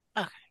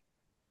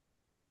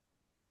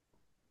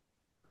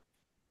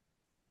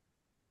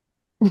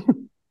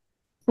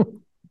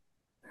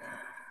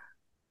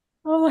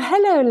Oh,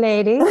 hello,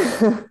 lady.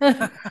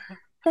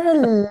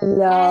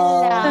 Hello.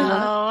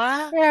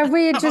 Yeah,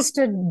 we just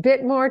a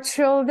bit more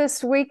chill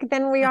this week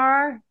than we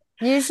are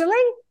usually.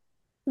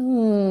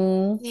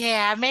 Hmm.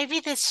 Yeah, maybe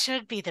this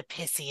should be the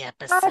pissy I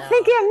think episode.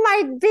 it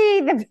might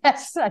be the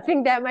best. I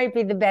think that might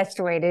be the best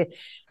way to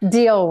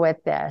deal with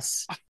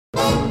this.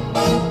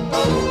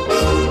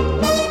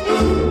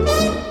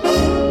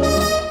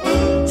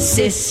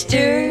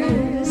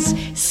 Sisters,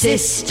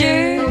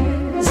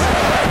 sisters,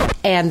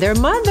 And their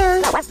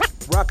mother.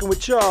 Rocking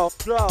with y'all.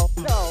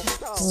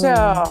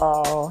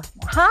 So,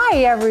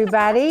 hi,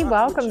 everybody.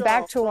 Welcome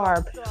back to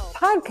our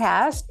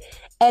podcast.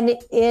 And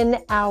in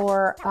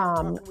our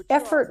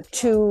effort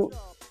to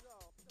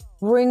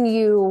bring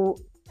you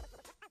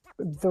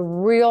the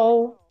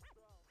real,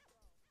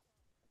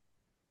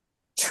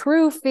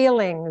 true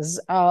feelings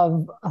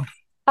of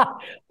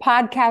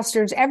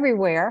podcasters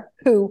everywhere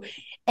who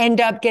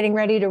end up getting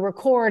ready to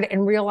record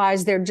and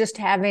realize they're just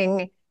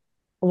having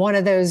one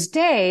of those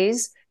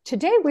days.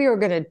 Today, we are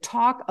going to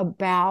talk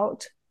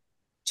about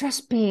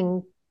just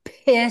being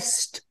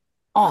pissed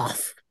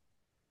off.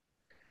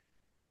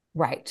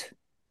 Right.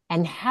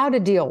 And how to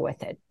deal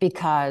with it.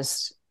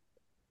 Because,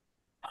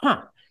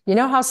 you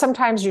know how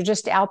sometimes you're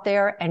just out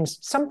there and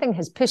something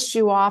has pissed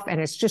you off and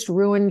it's just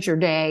ruined your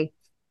day.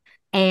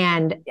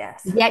 And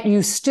Yes. yet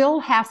you still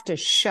have to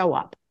show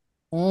up.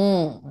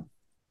 Mm.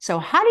 So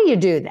how do you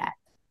do that?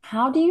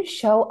 How do you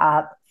show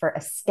up for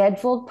a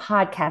scheduled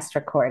podcast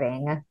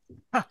recording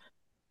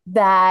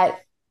that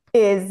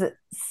is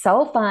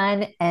so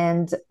fun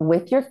and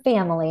with your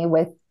family,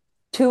 with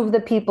two of the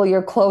people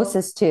you're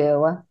closest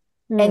to,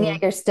 and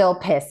yet you're still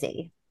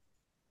pissy?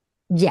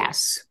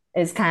 Yes.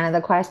 Is kind of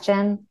the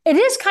question. It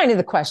is kind of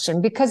the question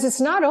because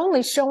it's not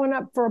only showing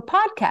up for a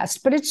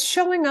podcast, but it's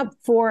showing up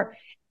for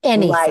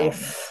anything.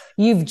 Life.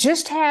 You've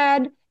just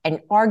had an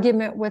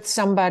argument with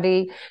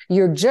somebody.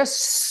 You're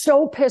just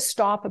so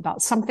pissed off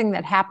about something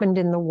that happened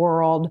in the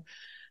world.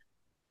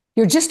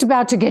 You're just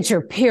about to get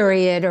your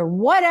period or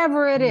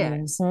whatever it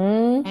is.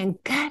 Mm-hmm. And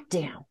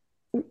goddamn,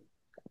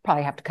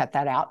 probably have to cut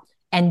that out.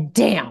 And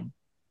damn,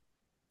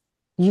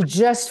 you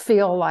just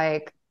feel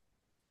like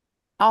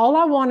all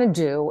I want to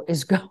do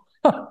is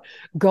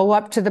go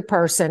up to the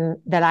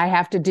person that I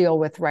have to deal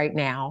with right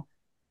now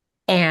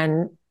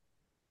and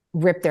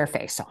rip their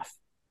face off.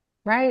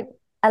 Right?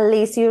 At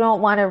least you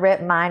don't want to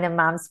rip mine and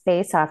mom's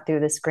face off through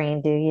the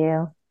screen, do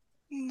you?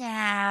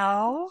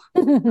 No,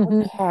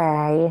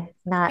 Okay.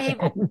 Not maybe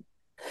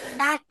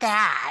not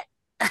that.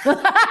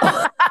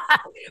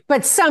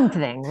 But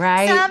something,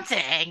 right?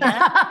 Something.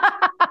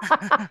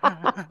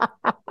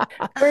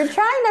 We're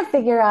trying to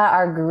figure out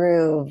our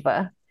groove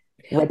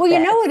with Well, you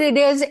this. know what it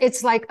is?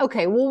 It's like,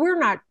 okay, well, we're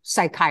not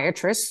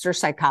psychiatrists or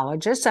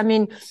psychologists. I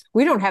mean,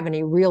 we don't have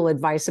any real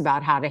advice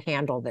about how to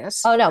handle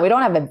this. Oh, no, we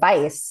don't have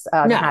advice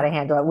on No. how to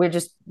handle it. We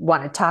just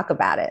want to talk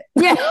about it.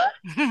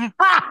 Yeah.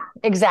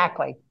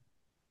 Exactly.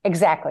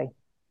 Exactly.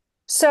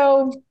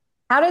 So,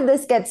 How did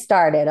this get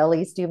started?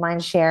 Elise, do you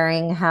mind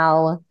sharing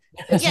how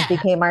this Yeah.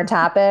 became our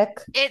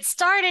topic? It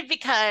started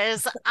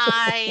because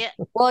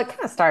Well, it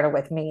kind of started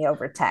with me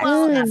over text.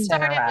 well, not it to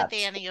started interrupt.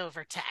 with Annie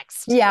over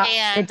text. yeah,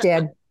 And it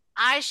did.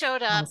 I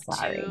showed up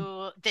sorry.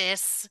 to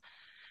this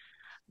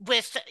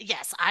with,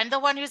 yes, I'm the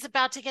one who's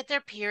about to get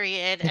their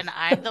period, and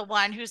I'm the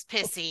one who's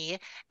pissy.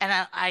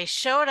 And I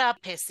showed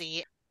up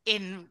pissy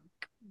in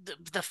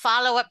the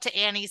follow-up to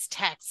Annie's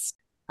text.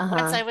 Once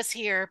Uh-huh. I was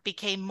here,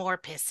 became more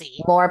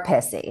pissy. More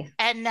pissy.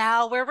 And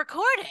now we're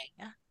recording.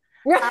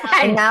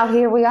 And now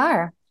here we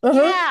are.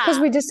 Yeah. Because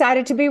we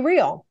decided to be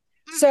real.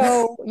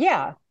 So,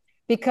 yeah.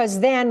 Because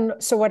then,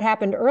 so what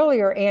happened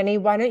earlier, Annie,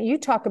 why don't you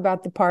talk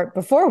about the part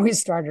before we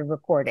started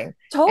recording? And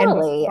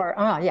Totally. before,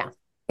 yeah.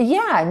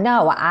 Yeah,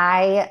 no,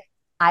 I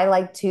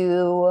like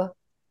to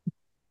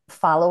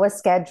follow a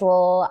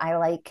schedule. I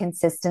like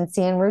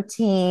consistency and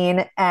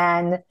routine.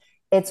 And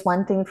it's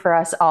one thing for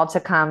us all to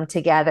come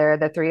together,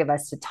 the three of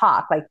us, to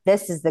talk. Like,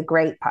 this is the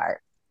great part.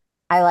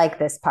 I like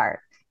this part.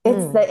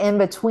 It's the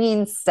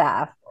in-between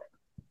stuff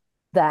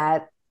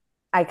that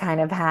I kind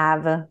of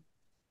have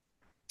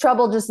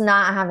trouble just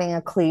not having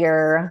a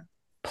clear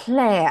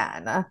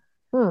plan.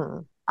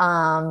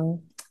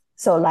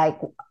 So like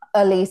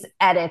Elise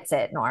edits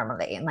it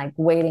normally and like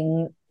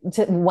waiting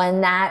to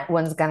when that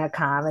one's gonna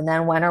come, and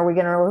then when are we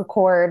gonna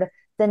record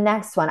the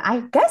next one?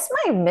 I guess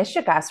my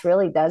Michigas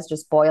really does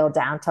just boil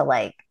down to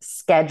like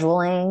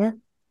scheduling.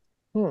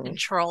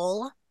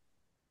 Control.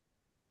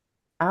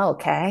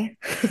 Okay.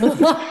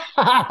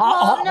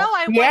 Well, no,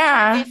 I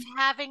Yeah. wonder if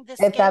having the If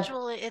that-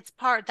 schedule,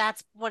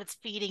 that's what it's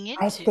feeding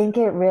into. I think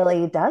it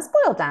really does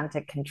boil down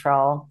to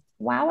control.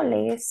 Wow,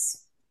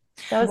 Elise.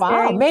 That was Wow,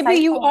 very maybe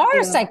you insightful are a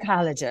of you.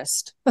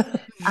 psychologist.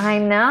 I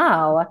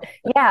know.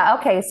 Yeah.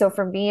 Okay. So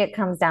for me, it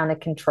comes down to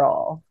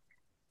control.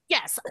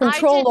 Yes,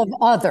 Control of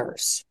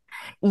others.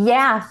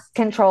 Yeah.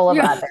 Control of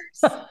Yeah.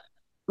 others.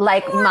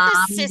 Like, Or the mom,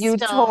 you system.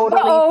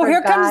 totally Oh,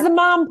 here comes forgot. the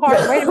mom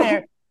part. Wait a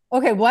minute.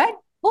 Okay, what?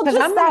 Well, Because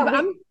just that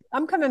we-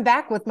 I'm coming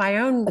back with my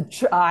own.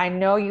 I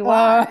know you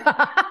are.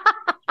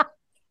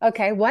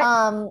 Okay,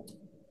 what?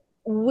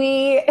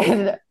 We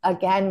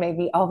again,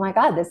 maybe, oh my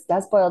God, this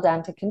does boil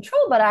down to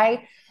control, but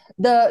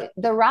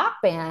the rock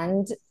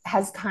band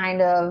has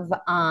kind of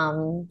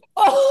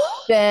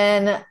Oh.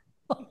 been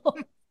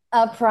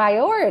a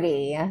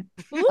priority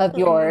of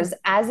yours,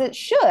 as it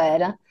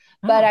should,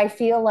 but I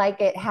feel like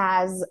it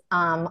has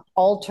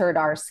altered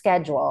our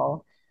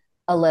schedule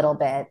a little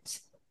bit.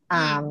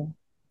 Um,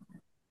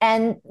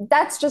 and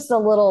that's just a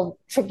little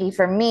tricky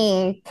for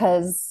me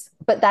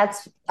but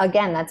that's,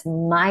 again, that's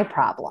my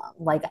problem.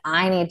 Like,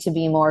 I need to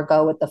be more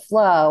go with the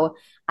flow.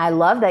 I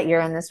love that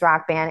you're in this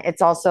rock band.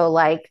 It's also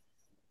like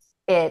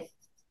it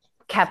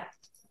kept,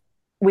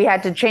 we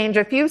had to change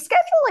a few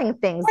scheduling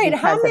things Right.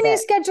 How because of many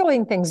it.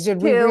 scheduling things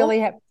did we Two. really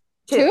have?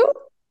 Two. Two?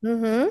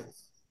 Mm-hmm.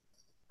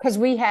 Because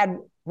we had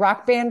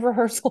rock band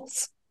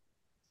rehearsals.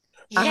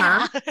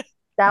 Yeah.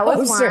 That was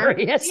Oh, one.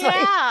 seriously?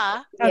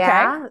 Yeah. Okay.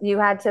 Yeah, you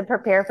had to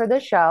prepare for the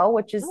show,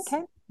 which is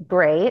Okay.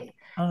 great.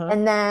 Uh-huh.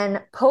 And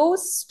then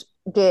post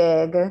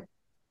gig,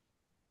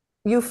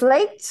 you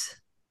flaked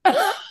on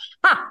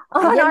Yeah,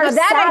 our no,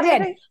 that I did.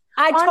 Saturday,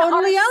 I on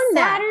totally our own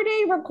that.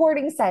 Saturday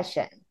recording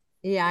session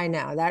Yeah, I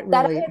know. that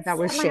I had That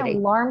was set my shitty.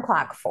 alarm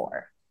clock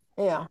for.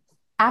 Yeah.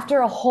 After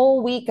a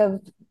whole week of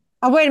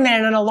Oh, wait a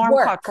minute. An alarm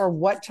work. clock for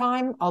what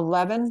time?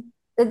 11?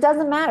 It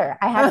doesn't matter.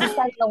 I had to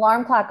set an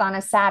alarm clock on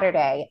a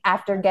Saturday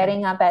after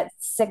getting up at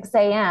 6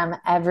 a.m.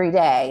 every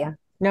day.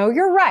 No,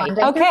 you're right.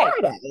 Monday through Okay.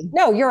 Friday.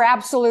 No, you're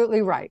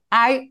absolutely right.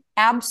 I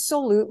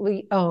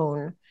absolutely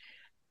own.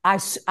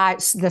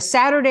 The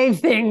Saturday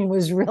thing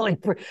was really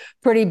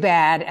pretty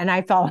bad, and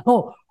I felt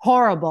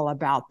horrible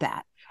about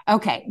that.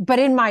 Okay, but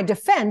in my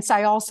defense,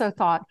 I also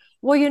thought,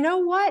 well, you know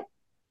what?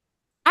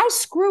 I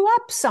screw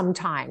up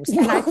sometimes,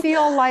 and I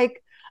feel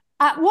like,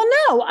 well,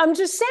 no, I'm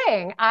just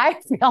saying, I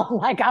feel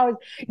like I was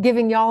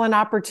giving y'all an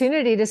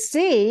opportunity to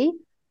see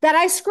that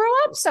I screw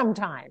up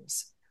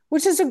sometimes,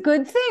 which is a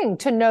good thing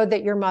to know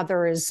that your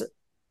mother is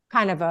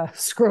kind of a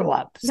screw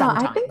up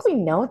sometimes. No, I think we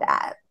know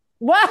that.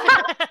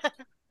 What?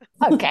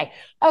 Okay.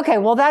 Okay.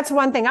 Well, that's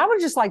one thing. I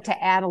would just like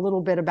to add a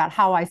little bit about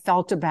how I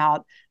felt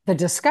about the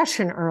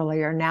discussion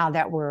earlier, now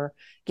that we're,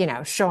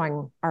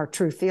 showing our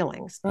true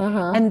feelings.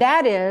 And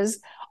that is,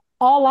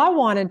 all I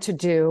wanted to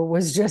do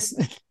was just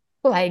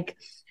like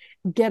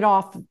get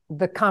off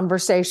the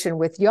conversation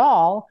with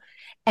y'all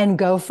and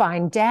go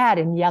find dad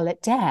and yell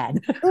at dad.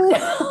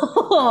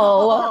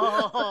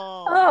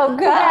 Oh,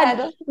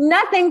 God.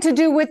 Nothing to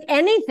do with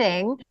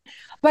anything,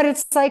 but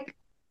it's like,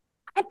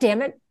 God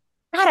damn it.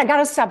 God, I got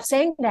to stop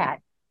saying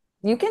that.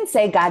 You can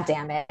say, God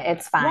damn it.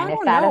 It's fine. Well, I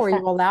don't know. Are you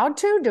allowed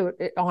to do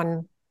it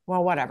on,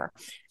 well, whatever.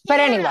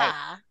 But anyway.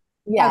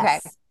 Yes. Okay.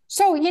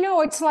 So,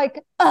 it's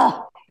like,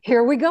 oh,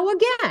 here we go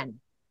again.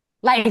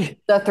 Like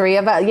the three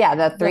of us. Yeah.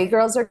 The three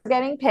girls are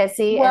getting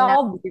pissy.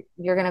 Well, and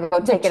you're going to go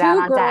take it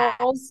out on dad.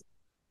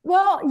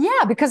 Well,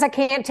 yeah, because I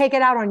can't take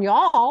it out on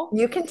y'all.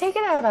 You can take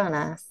it out on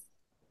us.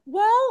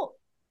 Well,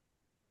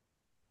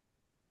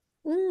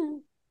 well,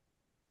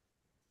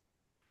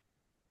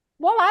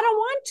 I don't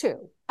want to.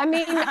 I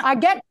mean,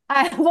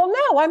 well,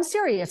 no, I'm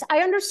serious. I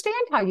understand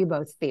how you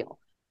both feel.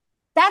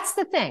 That's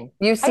the thing.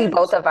 You see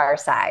both of our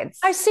sides.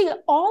 I see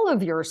all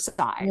of your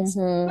sides,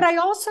 but I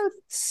also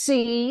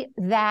see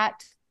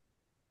that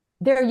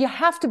you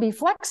have to be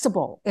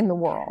flexible in the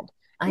world.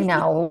 I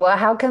know. Well,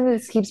 how come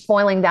this keeps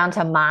boiling down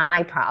to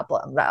my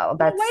problem, though?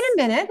 Well, wait a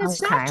minute.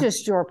 It's not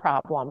just your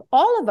problem.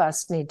 All of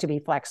us need to be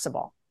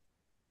flexible.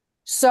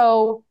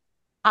 So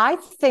I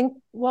think,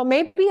 well,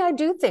 maybe I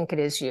do think it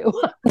is you.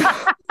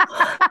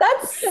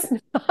 That's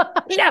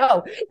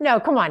no,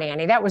 come on,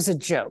 Annie. That was a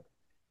joke.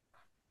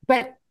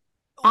 But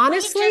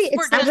honestly,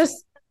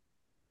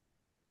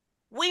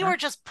 we were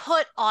just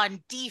put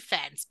on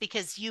defense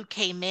because you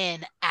came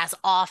in as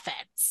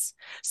offense.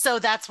 So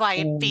that's why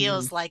it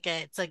feels like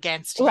it's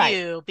against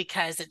you,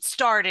 because it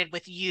started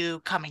with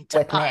you coming to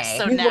us.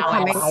 So now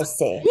I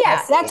see.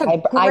 Yeah, that's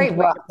a great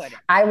way to put it.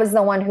 I was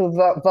the one who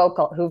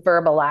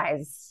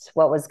verbalized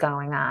what was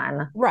going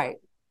on. Right.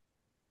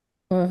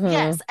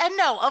 Yes. And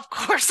no, of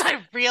course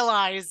I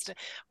realized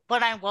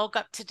when I woke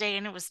up today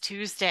and it was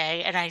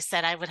Tuesday and I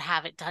said I would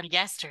have it done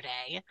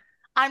yesterday.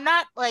 I'm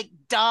not like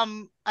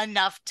dumb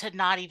enough to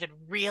not even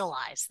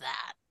realize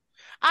that.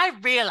 I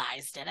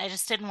realized it. I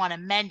just didn't want to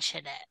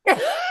mention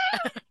it.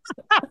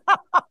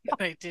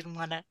 I didn't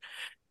want to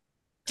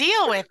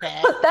deal with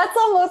it. That's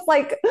almost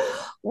like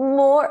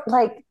more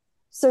like,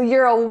 so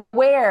you're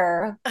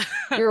aware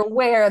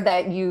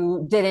that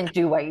you didn't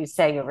do what you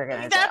say you were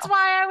going to do. That's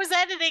why I was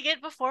editing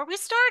it before we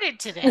started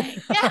today.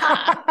 Yeah.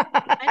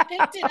 I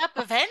picked it up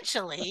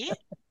eventually.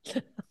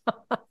 And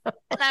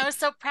I was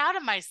so proud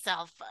of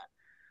myself.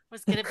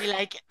 Was going to be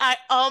like, I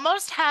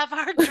almost have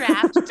our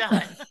draft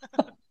done.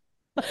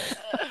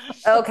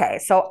 Okay,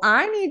 so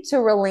I need to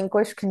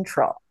relinquish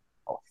control.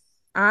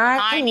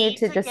 I need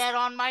to just get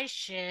on my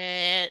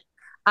shit.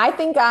 I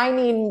think I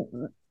need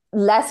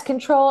less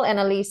control, and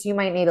Elise, you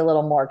might need a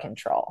little more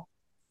control.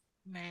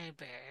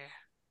 Maybe.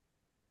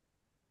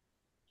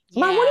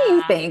 Mom, what do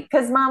you think?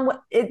 Because Mom,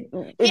 now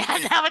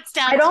it's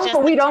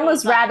down. We'd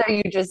almost rather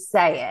you just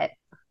say it.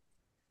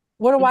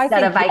 What do I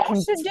instead think of I y'all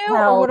can should do, or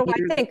tell what do I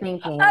you're think?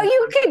 thinking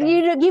Oh,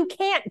 something. you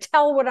can't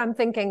tell what I'm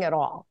thinking at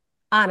all,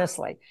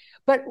 honestly.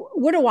 But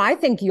what do I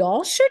think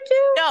y'all should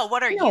do? No,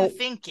 what are you No.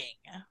 thinking?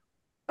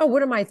 Oh,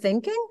 what am I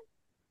thinking?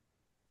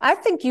 I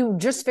think you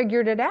just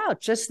figured it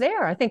out just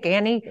there. I think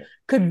Annie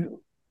could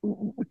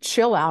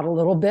chill out a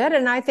little bit,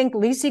 and I think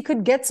Lacey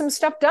could get some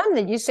stuff done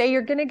that you say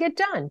you're going to get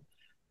done.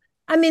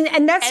 I mean,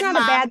 and that's And not a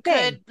mom bad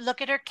thing. could look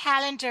at her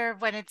calendar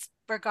when it's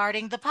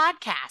regarding the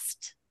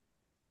podcast.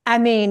 I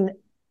mean,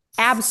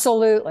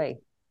 absolutely.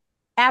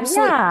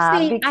 Absolutely. Yeah,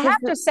 See, I because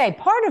have to say,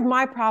 part of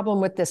my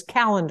problem with this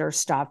calendar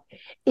stuff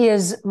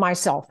is my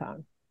cell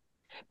phone,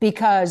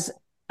 because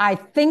I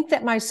think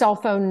that my cell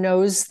phone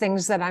knows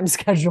things that I'm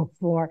scheduled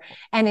for,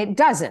 and it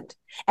doesn't.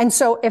 And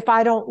so if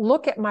I don't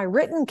look at my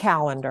written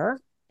calendar,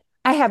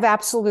 I have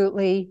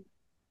absolutely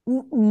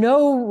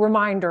no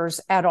reminders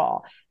at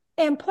all.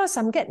 And plus,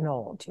 I'm getting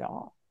old,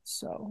 y'all.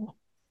 So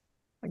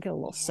I get a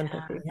little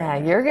sympathy. yeah,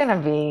 you're gonna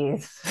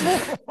be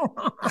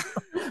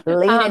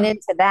leaning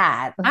into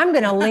that. I'm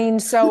going to lean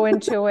so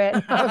into it.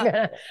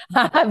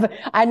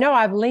 I know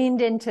I've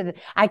leaned into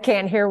I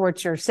can't hear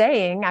what you're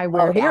saying. I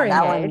wear hearing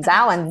aids.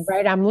 That one's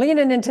right. I'm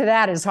leaning into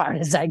that as hard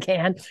as I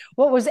can.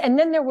 And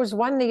then there was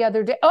one the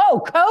other day.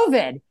 Oh,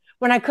 COVID,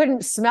 when I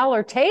couldn't smell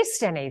or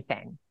taste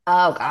anything.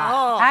 oh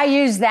god. I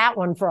used that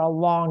one for a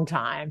long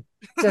time.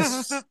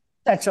 Just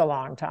such a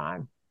long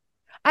time.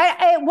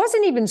 It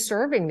wasn't even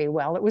serving me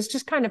well. It was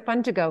just kind of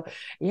fun to go,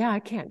 yeah, I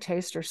can't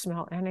taste or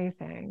smell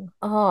anything.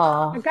 I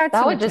Oh, got that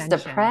some would just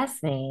attention.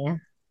 depress me.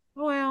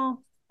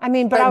 Well, I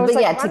mean, but I was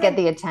like, yeah, to get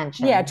the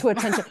attention. yeah, to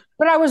attention.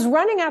 But I was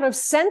running out of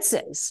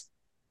senses.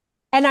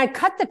 And I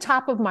cut the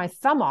top of my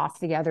thumb off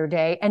the other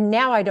day, and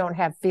now I don't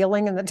have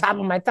feeling in the top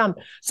of my thumb.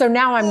 So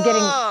now I'm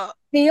getting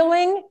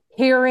feeling,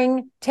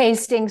 hearing,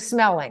 tasting,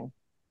 smelling.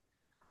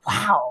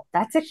 Wow,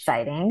 that's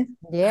exciting.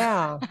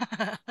 Yeah,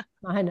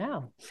 I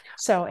know.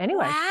 So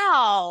anyway,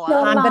 Wow.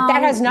 but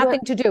that has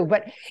nothing to do.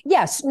 But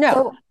yes, no,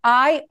 So-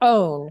 I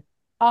own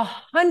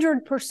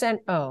 100%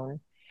 own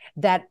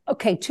that.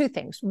 Okay, two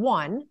things.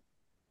 One,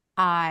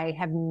 I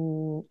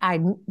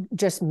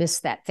just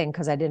missed that thing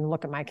because I didn't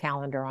look at my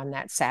calendar on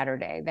that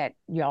Saturday that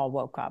y'all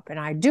woke up, and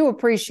I do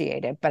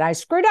appreciate it, but I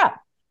screwed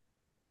up.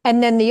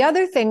 And then the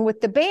other thing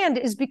with the band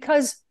is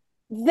because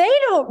they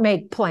don't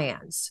make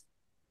plans.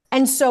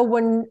 And so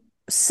when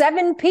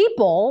 7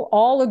 people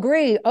all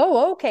agree,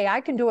 oh, okay, I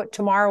can do it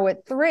tomorrow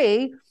at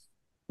 3,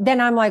 then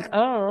I'm like,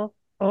 oh,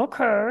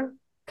 okay.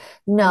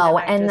 No,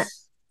 And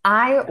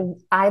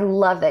I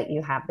love that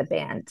you have the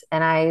band,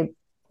 and I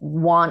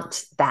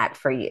want that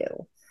for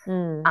you.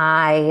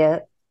 I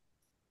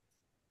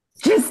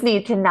just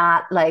need to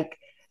not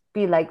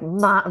be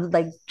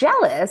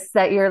jealous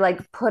that you're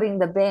putting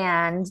the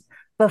band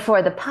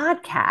before the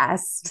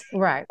podcast.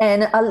 Right.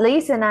 And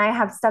Elise and I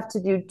have stuff to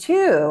do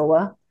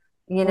too,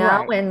 you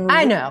know, right. and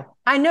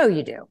I know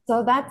you do.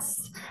 So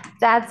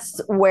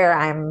that's where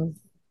I'm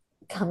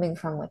coming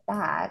from with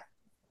that.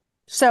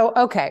 So,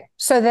 okay.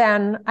 So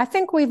then I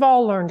think we've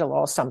all learned a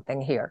little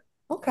something here.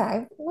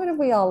 Okay. What have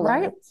we all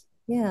learned? Right?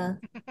 Yeah.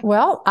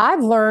 Well,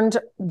 I've learned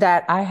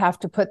that I have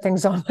to put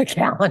things on the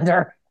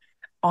calendar,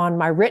 on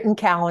my written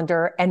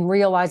calendar, and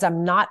realize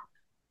I'm not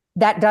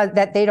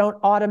that they don't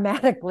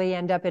automatically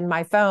end up in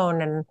my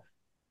phone. And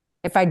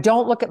if I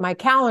don't look at my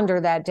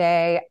calendar that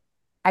day,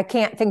 I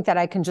can't think that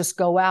I can just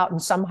go out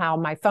and somehow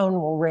my phone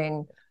will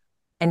ring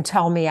and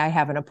tell me I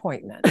have an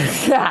appointment.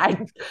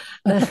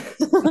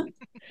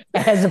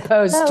 as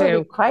opposed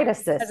to quite a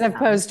system. As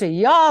opposed to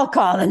y'all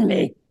calling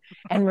me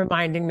and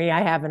reminding me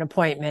I have an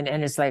appointment,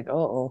 and it's like,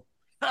 oh.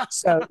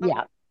 So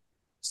yeah.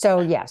 So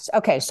yes.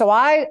 Okay. So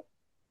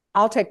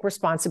I'll take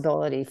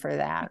responsibility for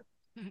that.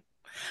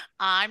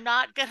 I'm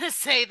not going to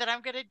say that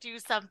I'm going to do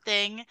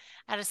something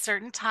at a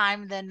certain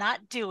time, then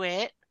not do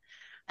it.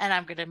 And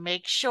I'm going to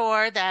make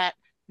sure that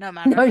no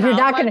matter how you're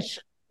not much...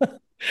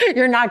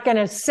 you're not going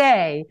to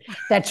say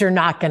that you're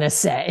not going to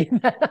say.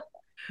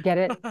 Get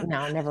it?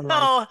 No, never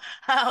mind.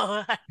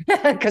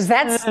 Because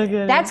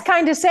that's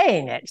kind of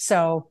saying it.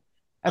 So,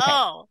 okay.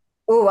 Oh.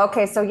 Ooh,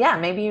 okay. So yeah,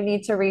 maybe you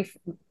need to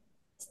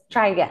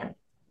try again.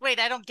 Wait,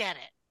 I don't get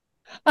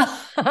it.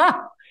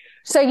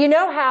 So you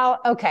know how,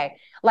 okay,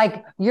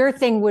 like your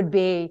thing would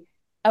be,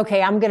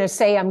 okay, I'm going to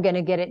say I'm going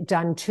to get it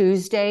done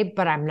Tuesday,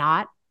 but I'm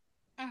not.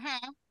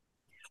 Mm-hmm.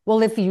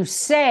 Well, if you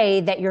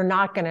say that you're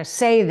not going to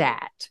say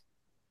that,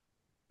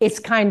 it's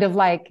kind of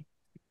like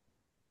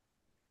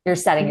you're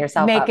setting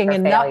yourself making up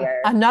for failure.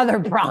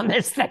 Another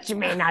promise that you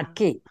may not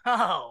keep.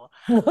 Oh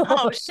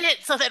shit.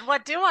 So then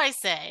what do I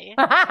say?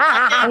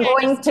 I'm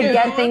going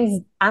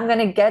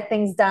to get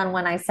things done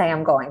when I say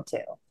I'm going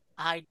to.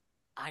 I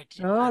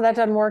do. Oh, that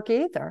doesn't work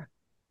either.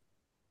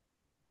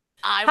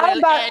 I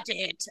will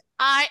edit.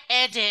 I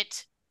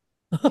edit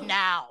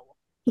now.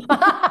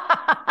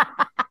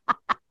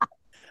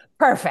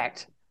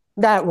 Perfect.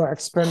 That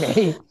works for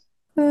me.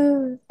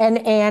 And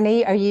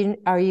Annie, are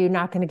you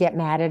not going to get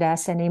mad at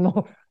us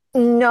anymore?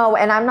 No,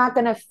 and I'm not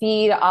going to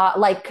feed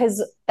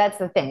because that's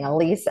the thing,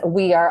 Elise,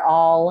 we are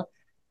all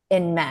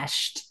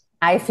enmeshed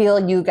I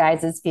feel you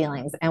guys'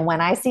 feelings. And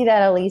when I see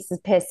that Elise is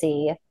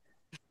pissy,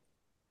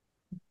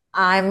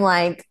 I'm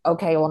like,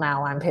 okay, well,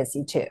 now I'm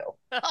pissy too.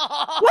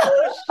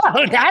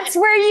 Oh, that's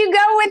where you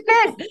go with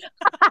it.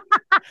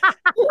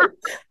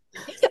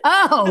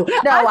 Oh,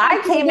 No,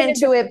 I came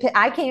into it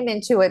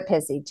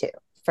pissy too,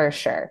 for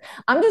sure.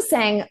 I'm just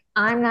saying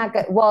I'm not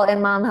good. Well,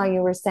 and Mom, how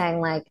you were saying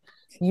like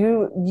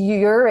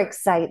your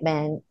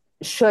excitement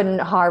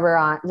shouldn't harbor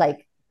on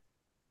like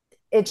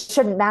it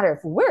shouldn't matter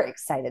if we're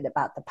excited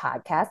about the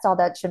podcast. All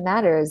that should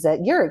matter is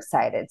that you're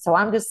excited. So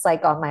I'm just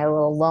like on my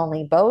little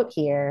lonely boat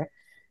here,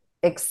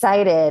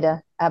 excited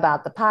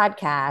about the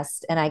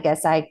podcast. And I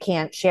guess I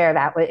can't share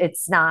that with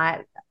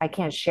I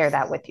can't share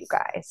that with you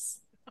guys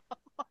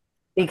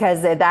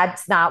because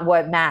that's not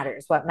what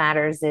matters. What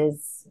matters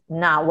is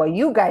not what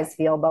you guys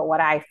feel, but what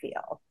I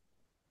feel.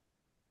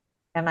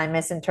 Am I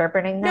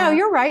misinterpreting that? no,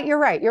 you're right. You're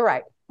right. You're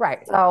right.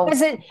 Right. So,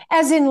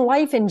 As in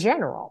life in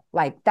general,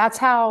 like that's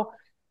how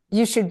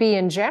you should be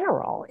in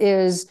general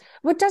is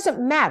what doesn't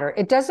matter.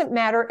 It doesn't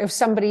matter if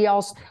somebody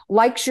else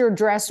likes your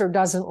dress or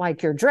doesn't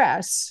like your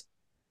dress.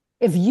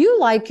 If you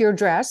like your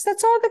dress,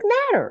 that's all that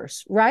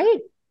matters, right?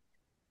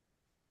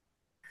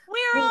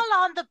 We're all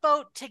on the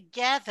boat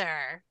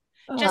together.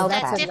 Just Oh, at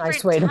that's a different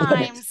nice way to put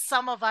it. times,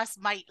 some of us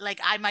might, like,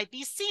 I might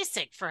be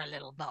seasick for a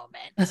little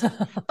moment.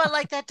 But,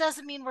 like, that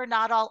doesn't mean we're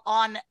not all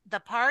on the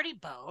party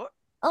boat.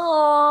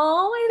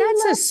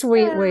 oh, That's a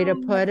sweet way to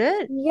put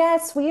it.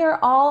 Yes, we are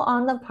all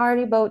on the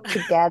party boat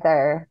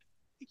together.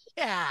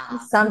 Yeah.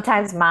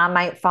 Sometimes Mom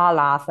might fall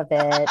off of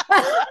it.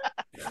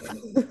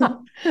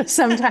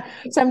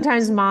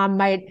 Sometimes Mom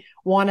might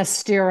want to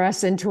steer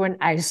us into an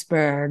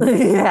iceberg.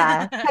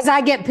 Yeah. Because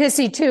I get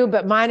pissy too,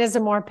 but mine is a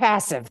more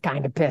passive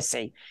kind of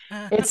pissy.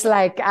 It's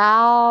like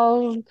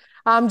I'm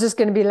just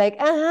going to be like,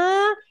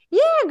 yeah,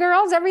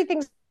 girls,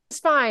 everything's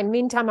fine.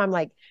 Meantime, I'm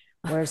like,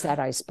 where's that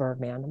iceberg,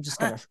 man? I'm just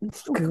going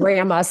to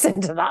ram us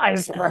into the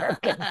iceberg.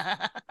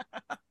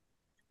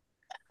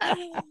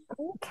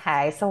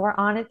 Okay, so we're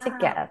on it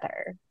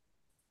together.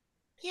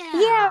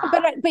 Yeah,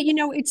 but you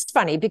know, it's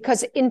funny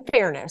because in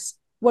fairness,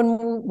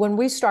 when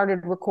we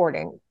started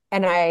recording,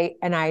 and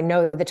I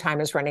know the time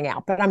is running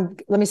out, but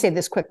let me say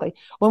this quickly.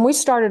 When we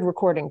started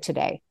recording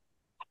today,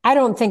 I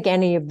don't think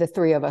any of the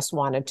three of us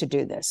wanted to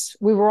do this.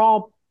 We were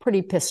all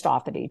pretty pissed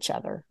off at each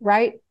other,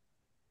 right?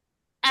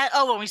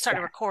 When we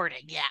started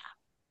recording, yeah.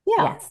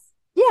 Yeah. Yes.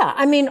 Yeah.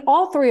 I mean,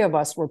 all three of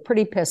us were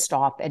pretty pissed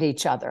off at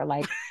each other.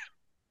 Like,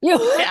 you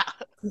Yeah.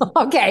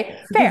 okay,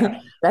 fair.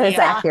 That is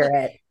Yeah.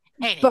 accurate.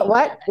 But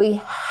what? We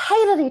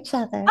hated each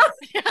other.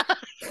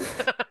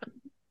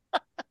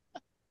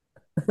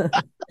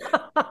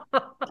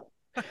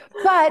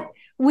 But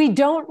we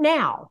don't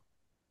now.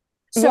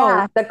 So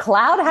yeah, the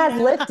cloud has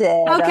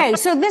lifted. okay,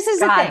 so this is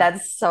the God, thing.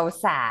 that's so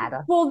sad.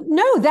 Well,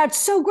 no, that's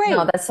so great.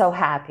 No, that's so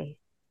happy.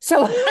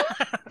 So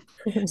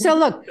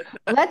look,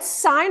 let's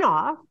sign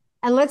off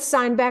and let's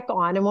sign back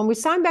on. And when we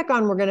sign back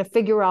on, we're going to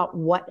figure out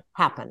what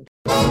happened.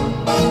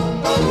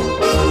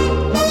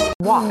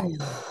 Why?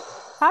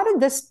 How did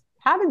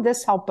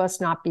this help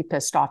us not be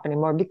pissed off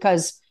anymore?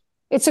 Because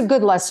it's a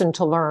good lesson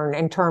to learn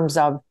in terms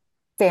of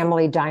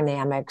family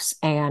dynamics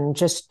and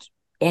just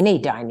any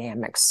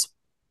dynamics.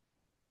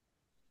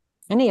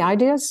 Any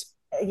ideas?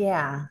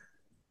 Yeah.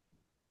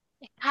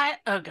 It kind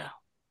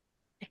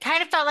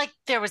of felt like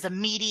there was a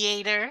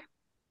mediator,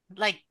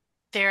 like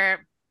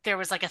there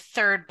was like a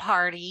third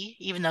party,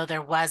 even though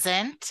there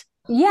wasn't.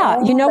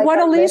 Yeah, you know like what,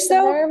 a Elise,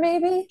 though? listener,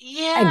 maybe?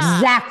 Yeah.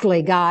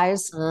 Exactly,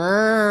 guys.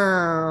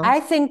 Oh. I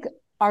think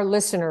our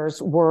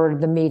listeners were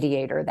the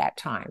mediator that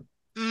time.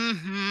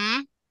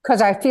 Mm-hmm.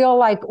 Because I feel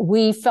like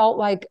we felt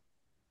like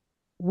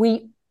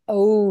we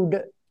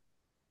owed,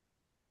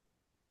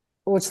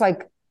 it's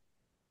like,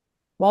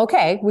 well,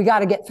 okay, we got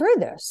to get through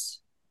this.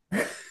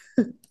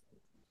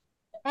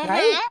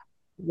 Right?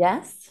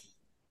 Yes.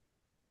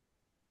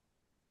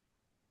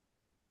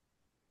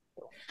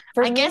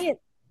 For me,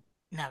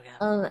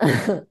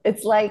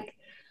 it's like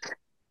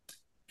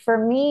for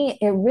me,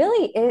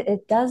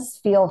 it does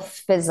feel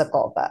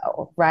physical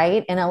though,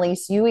 right? And at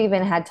least you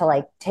even had to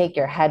like take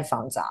your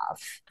headphones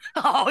off.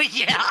 Oh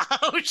yeah.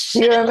 Oh Do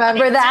shit. you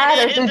remember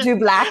that, or did you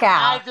black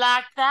I out?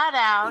 blacked that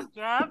out.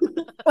 Yep.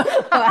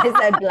 I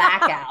said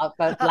blackout,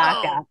 but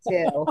blackout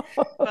too.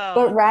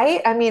 But right,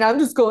 I mean, I'm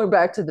just going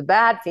back to the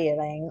bad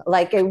feeling.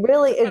 Like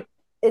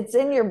it's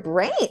in your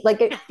brain.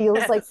 Like it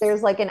feels like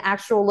there's like an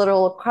actual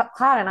little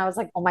cloud. And I was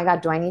like, oh my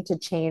God, do I need to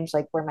change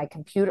like where my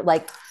computer,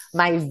 like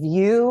my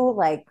view,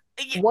 like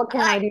what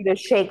can I do to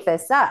shake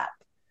this up?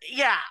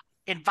 Yeah.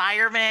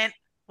 Environment.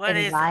 What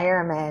is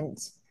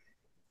Environment.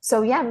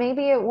 So yeah,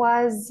 maybe it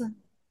was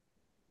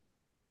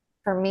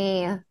for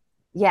me,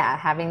 yeah,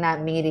 having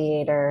that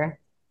mediator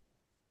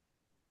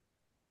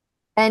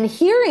and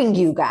hearing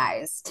you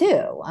guys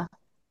too.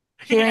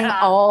 Hearing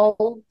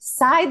all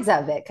sides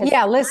of it.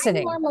 Yeah,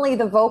 listening. I'm normally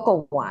the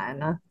vocal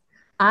one.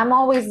 I'm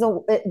always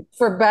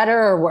for better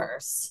or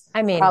worse.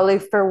 I mean, probably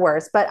for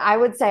worse, but I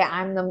would say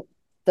I'm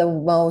the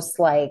most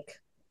like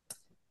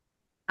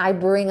I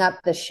bring up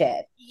the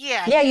shit.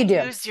 Yeah, Yeah, you do.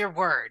 use your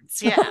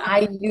words. Yeah.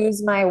 I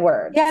use my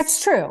words. Yeah,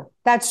 it's true.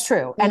 That's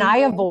true. And I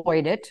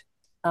avoid it.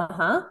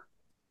 Uh-huh.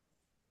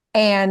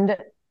 And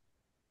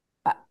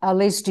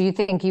Elise, do you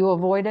think you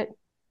avoid it?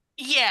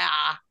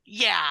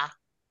 Yeah,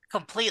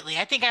 completely.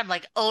 I think I'm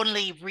like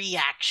only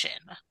reaction.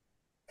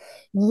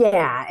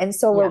 Yeah. And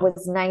so Yeah. it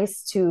was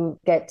nice to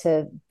get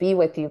to be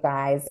with you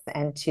guys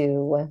and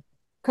to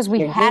Because we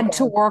hear you had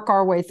to guys. work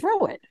our way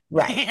through it.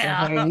 Right.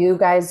 Yeah. And hear you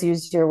guys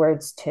use your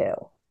words too.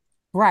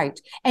 Right.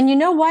 And you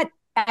know what?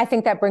 I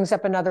think that brings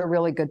up another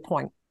really good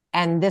point.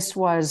 And this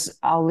was,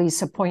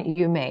 Elise, a point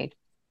you made,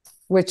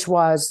 which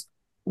was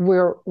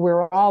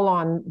we're all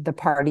on the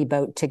party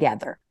boat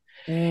together.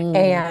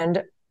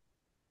 And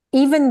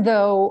even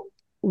though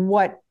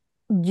what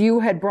you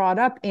had brought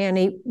up,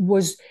 Annie,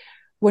 was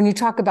when you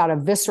talk about a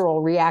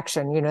visceral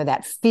reaction, you know,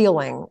 that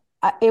feeling,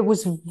 it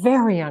was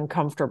very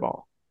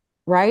uncomfortable,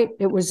 right?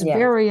 It was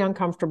very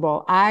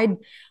uncomfortable. I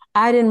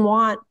didn't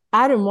want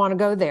to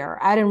go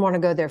there. I didn't want to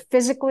go there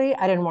physically.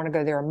 I didn't want to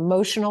go there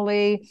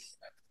emotionally.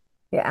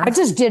 Yeah. I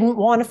just didn't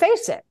want to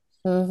face it.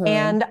 Mhm.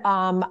 And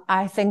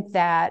I think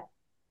that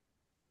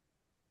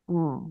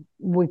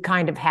we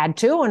kind of had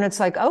to. And it's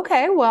like,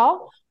 okay,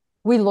 well,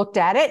 we looked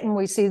at it and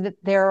we see that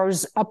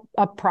there's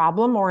a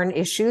problem or an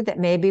issue that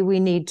maybe we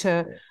need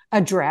to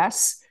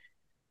address.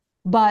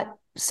 But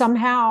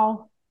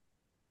somehow,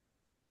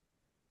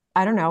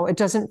 I don't know, it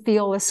doesn't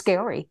feel as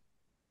scary.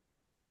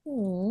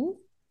 Mhm.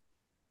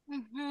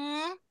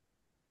 Hmm.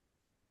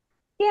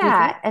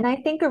 Yeah. And I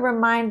think a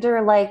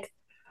reminder, like,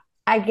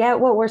 I get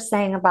what we're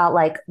saying about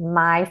like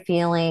my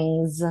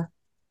feelings.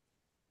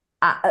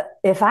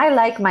 If I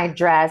like my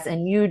dress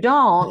and you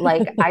don't,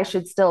 like, I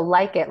should still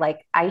like it.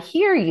 Like, I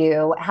hear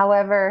you.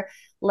 However,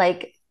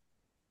 like,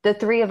 the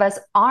three of us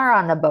are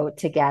on the boat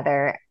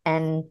together,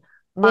 and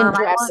In Mom,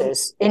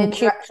 dresses, in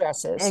cute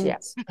dresses, in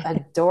yes.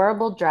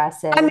 adorable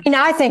dresses. I mean,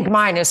 I think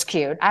mine is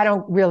cute. I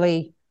don't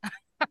really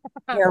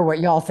care what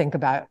y'all think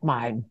about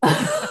mine.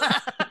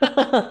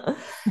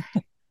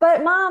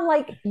 But Mom,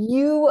 like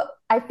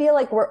I feel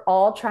like we're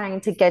all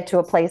trying to get to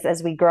a place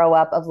as we grow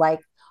up of like,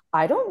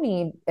 I don't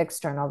need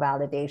external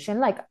validation.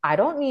 Like, I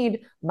don't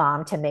need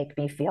Mom to make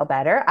me feel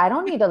better. I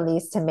don't need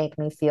Elise to make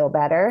me feel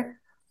better.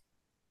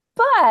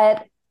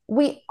 But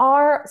we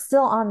are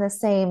still on the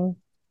same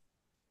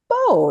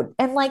boat.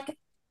 And like,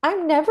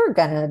 I'm never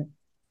gonna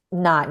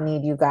not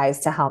need you guys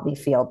to help me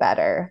feel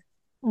better.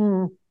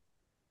 Mm.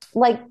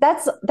 Like,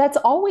 that's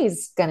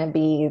always gonna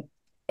be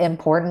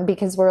important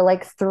because we're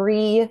like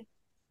three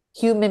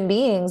human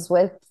beings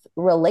with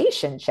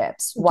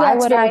relationships.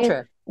 That's very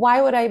true.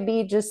 Why would I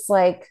be just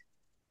like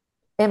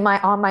on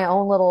my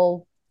own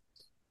little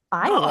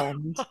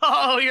island?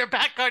 Oh, you're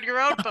back on your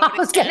own boat. I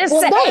was gonna again.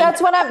 say, Well, no,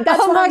 that's what I'm. That's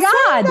oh what my I'm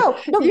God.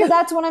 saying. No, but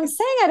that's what I'm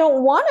saying. I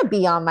don't want to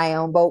be on my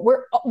own boat.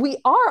 We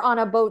are on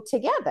a boat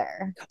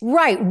together.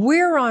 Right,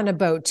 we're on a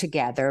boat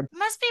together.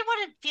 Must be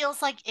what it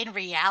feels like in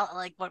reality,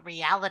 like what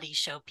reality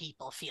show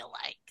people feel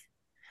like.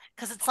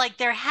 Because it's like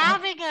they're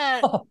having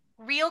a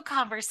real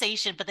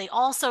conversation, but they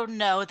also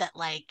know that,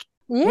 like,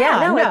 Yeah,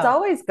 no, it's no.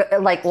 always good.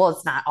 Like, well,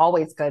 it's not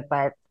always good,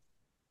 but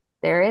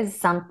there is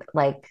some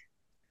like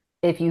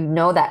if you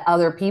know that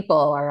other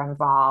people are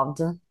involved,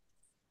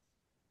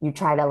 you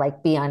try to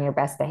like be on your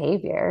best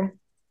behavior,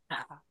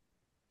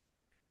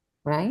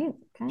 right?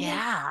 Kind of.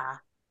 yeah.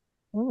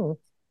 Mm.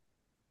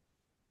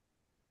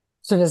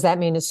 So does that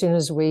mean as soon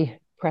as we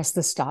press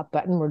the stop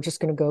button, we're just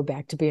going to go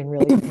back to being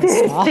really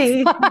pissed off?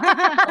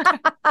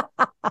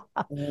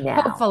 No,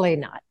 Hopefully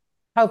not.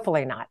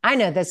 Hopefully not. I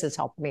know this has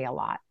helped me a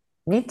lot.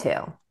 me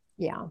too.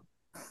 Yeah.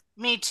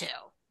 Me too.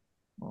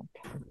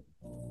 Okay.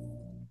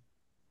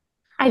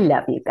 I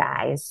love you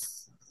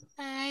guys.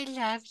 I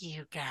love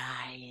you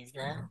guys.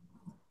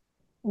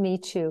 Me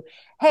too.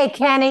 Hey,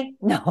 Kenny.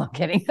 No, I'm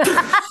kidding.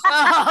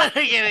 Oh,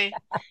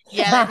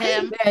 yell at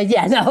him.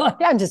 Yeah, no,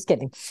 I'm just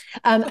kidding.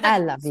 I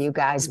love you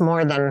guys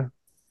more than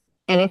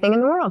anything in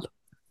the world.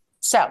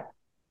 So,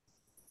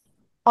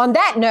 on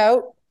that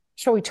note,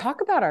 shall we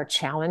talk about our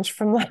challenge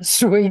from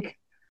last week?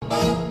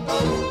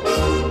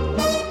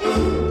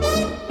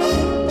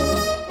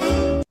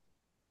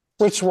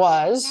 Which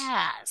was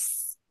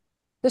Yes.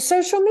 the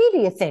social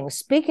media thing.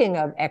 Speaking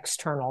of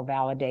external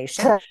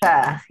validation,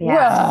 Yeah.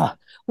 well,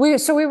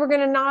 we were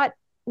going to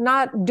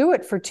not do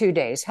it for 2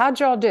 days. How'd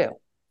y'all do?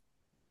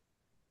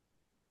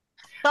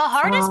 The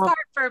hardest part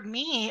for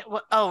me,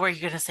 oh, were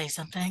you going to say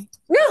something?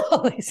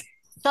 No.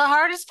 The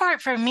hardest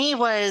part for me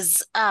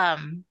was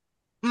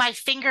my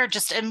finger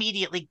just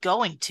immediately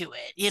going to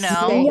it, you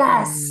know? Same.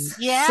 Yes.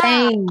 Yeah.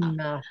 Same.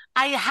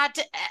 I had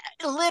to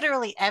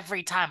literally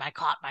every time I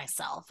caught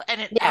myself,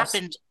 and it Yes.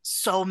 happened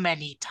so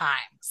many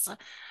times,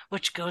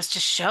 which goes to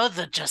show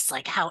the just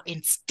like how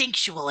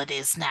instinctual it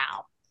is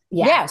now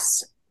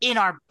Yes. in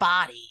our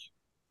body.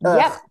 Ugh.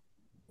 Yep.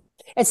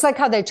 It's like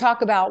how they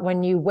talk about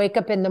when you wake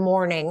up in the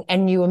morning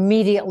and you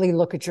immediately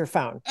look at your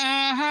phone,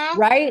 Mm-hmm.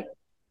 right?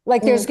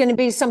 Like there's going to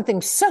be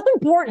something so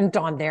important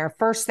on there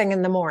first thing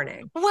in the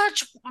morning.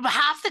 Which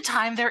half the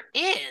time there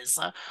is.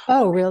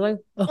 Oh, really?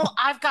 Well,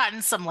 I've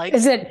gotten some like.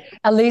 Is it,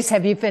 Elise,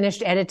 have you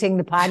finished editing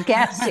the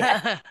podcast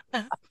yet?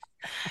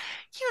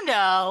 You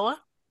know.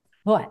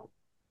 What?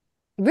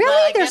 Really?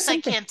 Well, I There's guess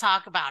something. I can't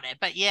talk about it,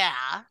 but yeah.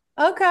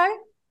 Okay.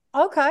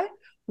 Okay.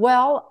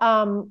 Well,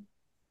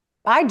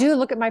 I do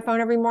look at my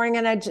phone every morning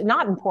and it's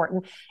not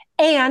important.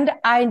 And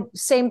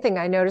same thing,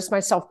 I noticed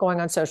myself going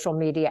on social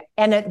media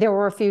and there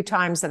were a few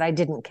times that I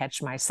didn't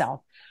catch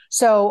myself.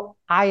 So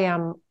I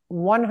am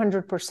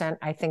 100%,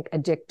 I think,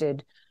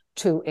 addicted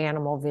to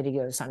animal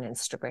videos on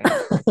Instagram.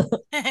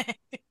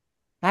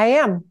 I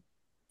am.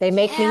 They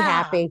make me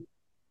happy.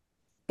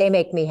 They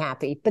make me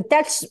happy. But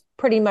that's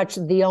pretty much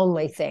the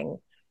only thing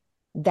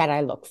that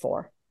I look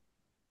for.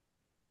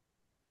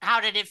 How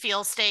did it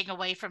feel staying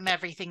away from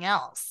everything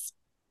else?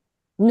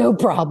 No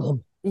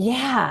problem.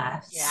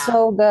 Yeah,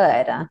 so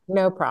good.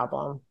 No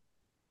problem.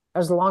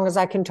 As long as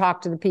I can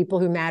talk to the people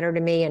who matter to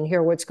me and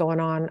hear what's going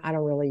on, I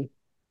don't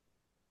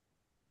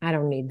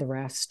need the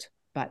rest.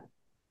 But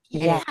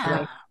Yeah.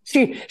 anyway,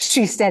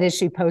 she said as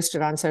she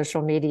posted on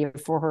social media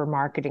for her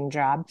marketing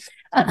job.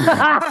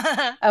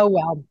 Oh,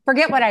 well,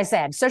 forget what I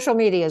said. Social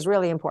media is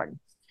really important.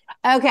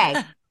 Okay.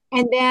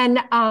 And then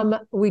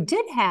we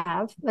did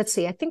have, let's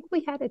see, I think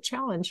we had a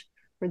challenge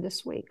for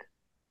this week.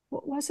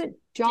 What was it?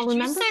 Do y'all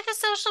remember? Did you say the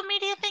social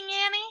media thing,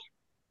 Annie?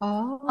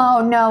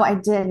 Oh no, I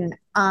didn't.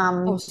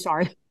 Oh,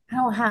 sorry.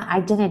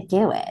 I didn't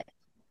do it.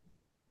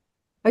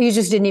 Oh, you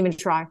just didn't even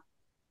try?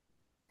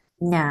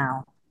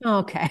 No.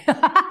 Okay.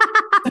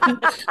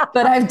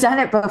 But I've done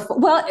it before.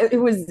 Well, it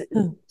was,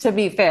 to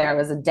be fair, it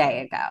was a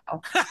day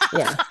ago.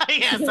 Yeah.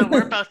 Yeah, so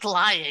we're both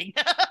lying.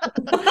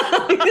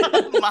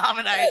 Mom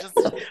and I just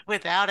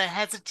without a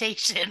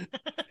hesitation.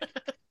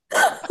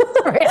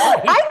 Really?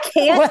 I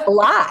can't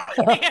lie.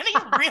 Annie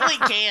really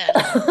can.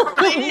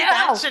 Maybe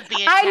that should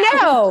be a I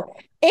know.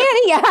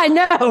 Annie, I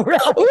know.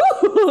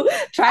 Ooh,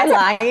 try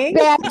lying.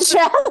 Bad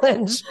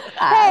challenge.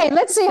 Hey,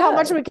 let's see how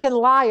much we can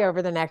lie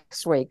over the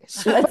next week.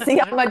 Let's see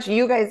how much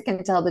you guys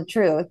can tell the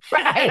truth.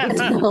 Right. And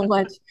how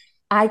much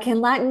I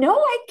can lie. No,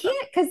 I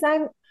can't because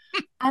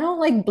I don't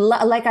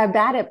like I'm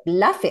bad at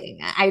bluffing.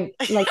 I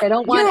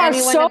don't want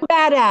anyone so to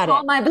bad at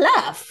call it. my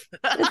bluff.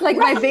 It's like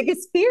my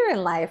biggest fear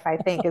in life, I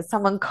think, is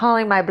someone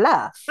calling my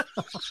bluff.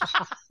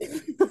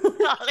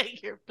 Calling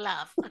your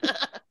bluff.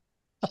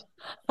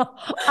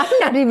 I'm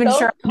not even Don't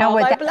sure I know call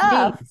what my that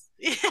bluff.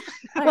 means.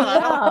 I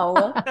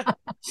know.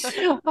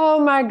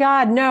 Oh my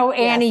God. No,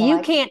 Annie,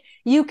 so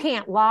you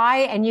can't lie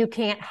and you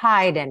can't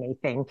hide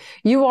anything.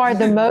 You are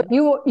the most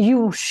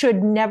you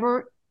should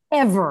never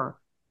ever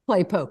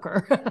play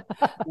poker.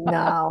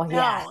 No,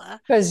 yeah. No.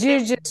 Because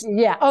you just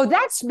Oh,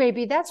 that's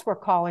where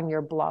calling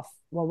your bluff.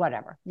 Well,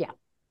 whatever. Yeah.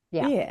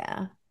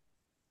 Yeah.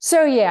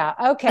 So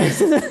okay.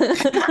 So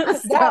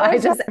I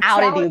just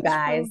outed you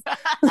guys.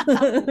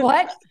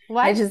 What?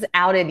 I just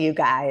outed you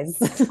guys.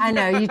 I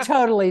know you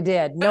totally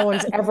did. No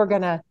one's ever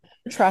gonna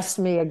trust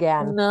me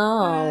again. No.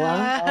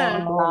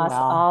 Oh, Lost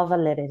well. all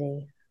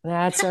validity.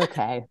 That's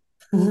okay.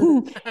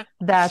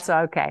 That's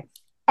okay.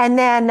 And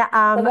then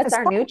So what's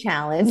our new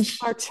challenge?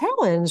 Our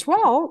challenge,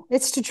 well,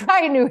 it's to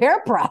try a new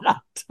hair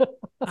product.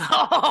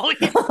 Oh,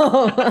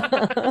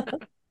 yeah.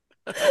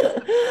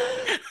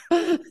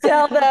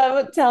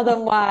 Tell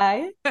them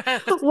why.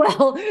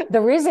 Well, the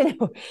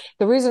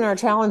reason our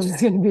challenge is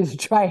going to be to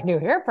try a new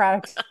hair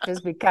product is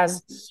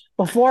because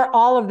before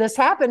all of this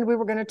happened, we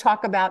were going to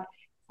talk about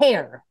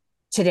hair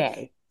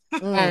today.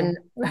 And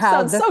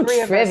how sounds so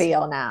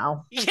trivial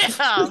now.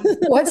 Yeah.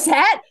 What's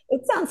that?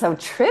 It sounds so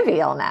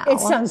trivial now. It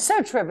sounds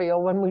so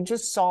trivial when we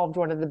just solved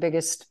one of the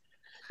biggest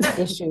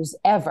issues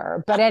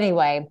ever. But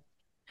anyway,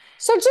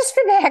 so just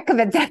for the heck of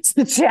it, that's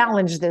the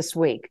challenge this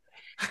week,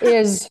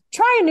 is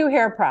try a new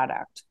hair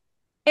product.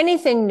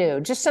 Anything new,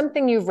 just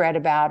something you've read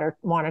about or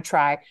want to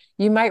try.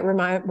 You might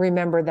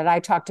remember that I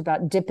talked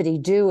about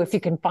Dippity Doo. If you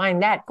can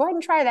find that, go ahead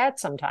and try that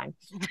sometime.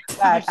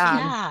 But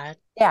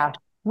yeah,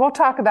 we'll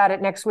talk about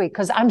it next week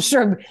because I'm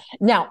sure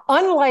now,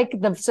 unlike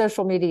the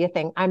social media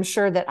thing, I'm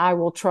sure that I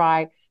will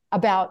try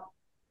about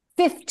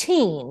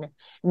 15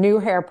 new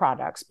hair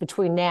products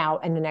between now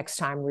and the next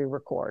time we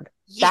record.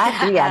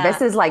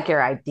 This is like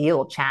your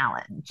ideal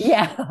challenge.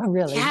 Yeah,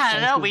 really. Yeah,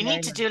 no, we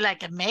need to do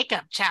like a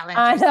makeup challenge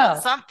I know.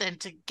 or something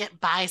to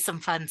buy some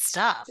fun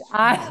stuff.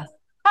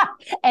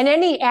 And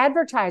any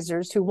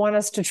advertisers who want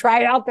us to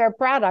try out their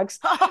products,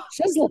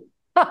 just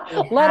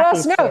let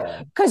us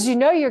know, because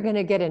you're going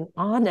to get an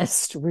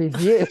honest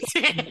review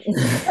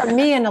from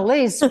me and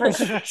Elise for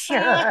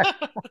sure.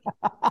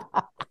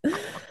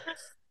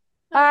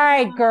 All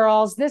right,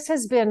 girls, this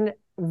has been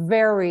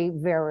very,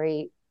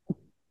 very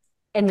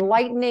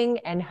enlightening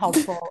and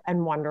helpful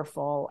and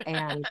wonderful.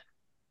 And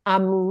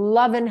I'm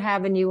loving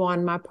having you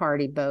on my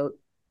party boat.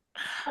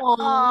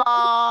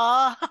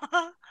 Aww.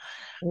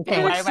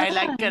 Why am I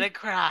like gonna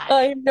cry?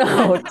 I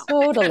know,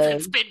 totally.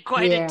 It's been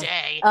quite a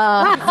day.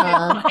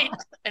 Uh-huh. Quite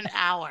an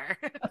hour.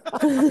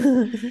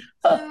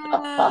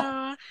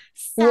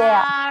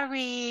 Yeah.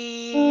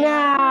 Sorry.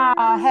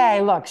 No,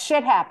 hey, look,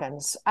 shit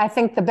happens. I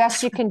think the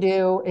best you can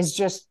do is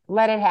just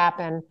let it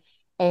happen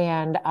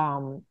and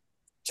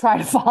try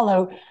to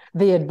follow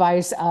the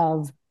advice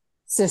of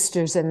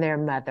sisters and their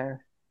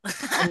mother.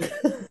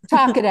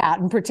 Talk it out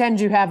and pretend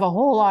you have a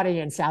whole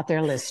audience out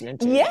there listening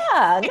to you. Yeah,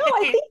 no,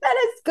 I think that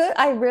is good.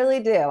 I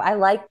really do. I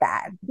like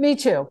that. Me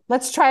too.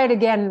 Let's try it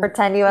again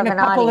Pretend you have in a an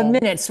couple of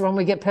audience. minutes when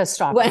we get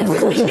pissed off. When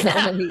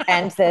we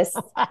end this.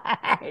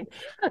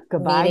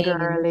 Goodbye, meeting.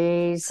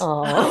 girlies.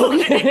 Oh,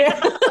 okay.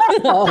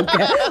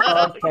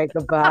 Okay,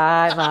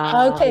 goodbye,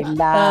 Mom. Okay.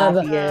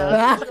 Love you.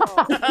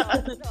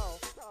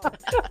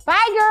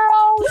 Bye,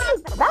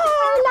 girls.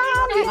 Bye,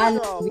 love you. I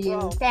love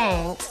you.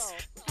 Thanks.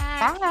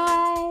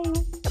 Bye.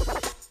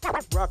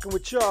 Rocking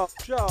with y'all.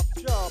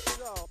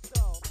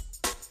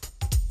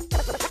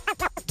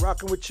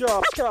 Rocking with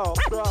y'all.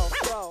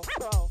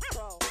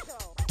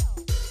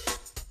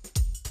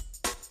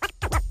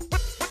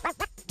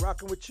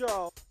 Rocking with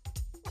y'all.